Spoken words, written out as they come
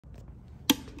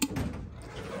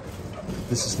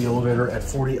This is the elevator at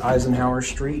 40 Eisenhower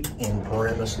Street in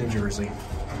Paramus, New Jersey.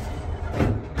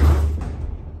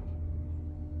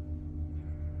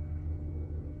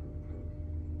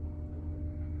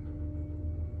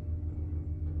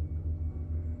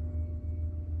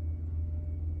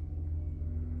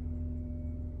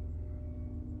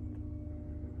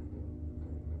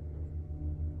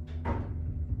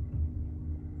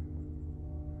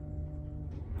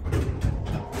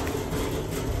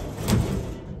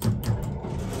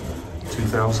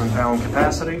 £2,000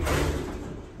 capacity.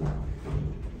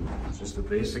 It's just a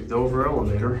basic Dover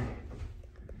elevator.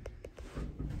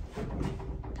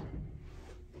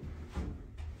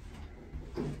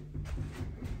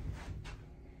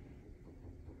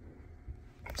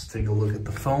 Let's take a look at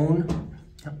the phone.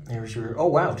 Yep, there's your, oh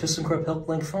wow, ThyssenKrupp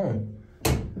HealthLink phone.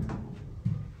 It's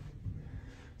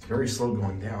very slow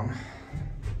going down.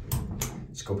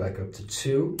 Let's go back up to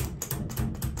 2.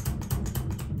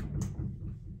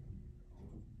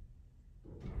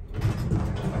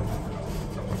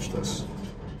 Watch this.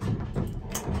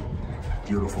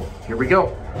 Beautiful. Here we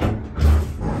go.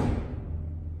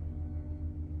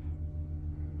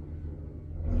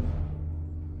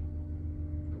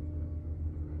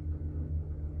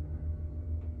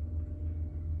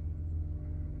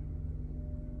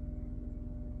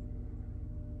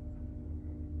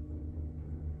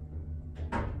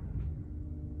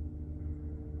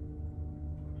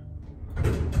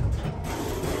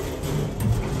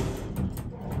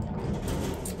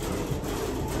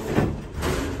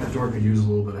 Door could use a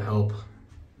little bit of help.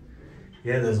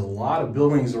 Yeah, there's a lot of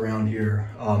buildings around here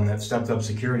that stepped up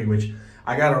security, which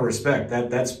I gotta respect.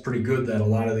 That's pretty good that a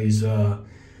lot of these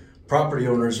property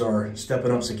owners are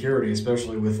stepping up security,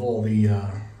 especially with all the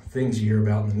things you hear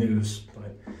about in the news.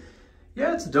 But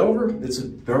yeah, it's a Dover. It's a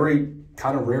very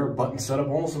kind of rare button setup.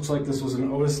 Almost looks like this was an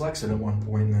Otis Lexan at one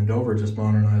point, and then Dover just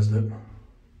modernized it.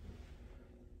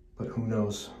 But who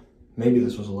knows? Maybe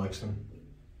this was a Lexan.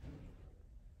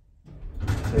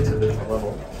 It's a different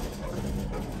level.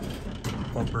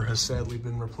 Bumper has sadly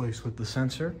been replaced with the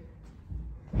sensor.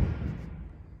 Is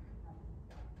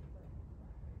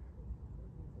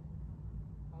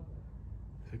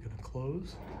it gonna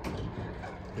close?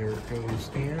 There it goes,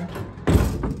 and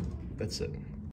that's it.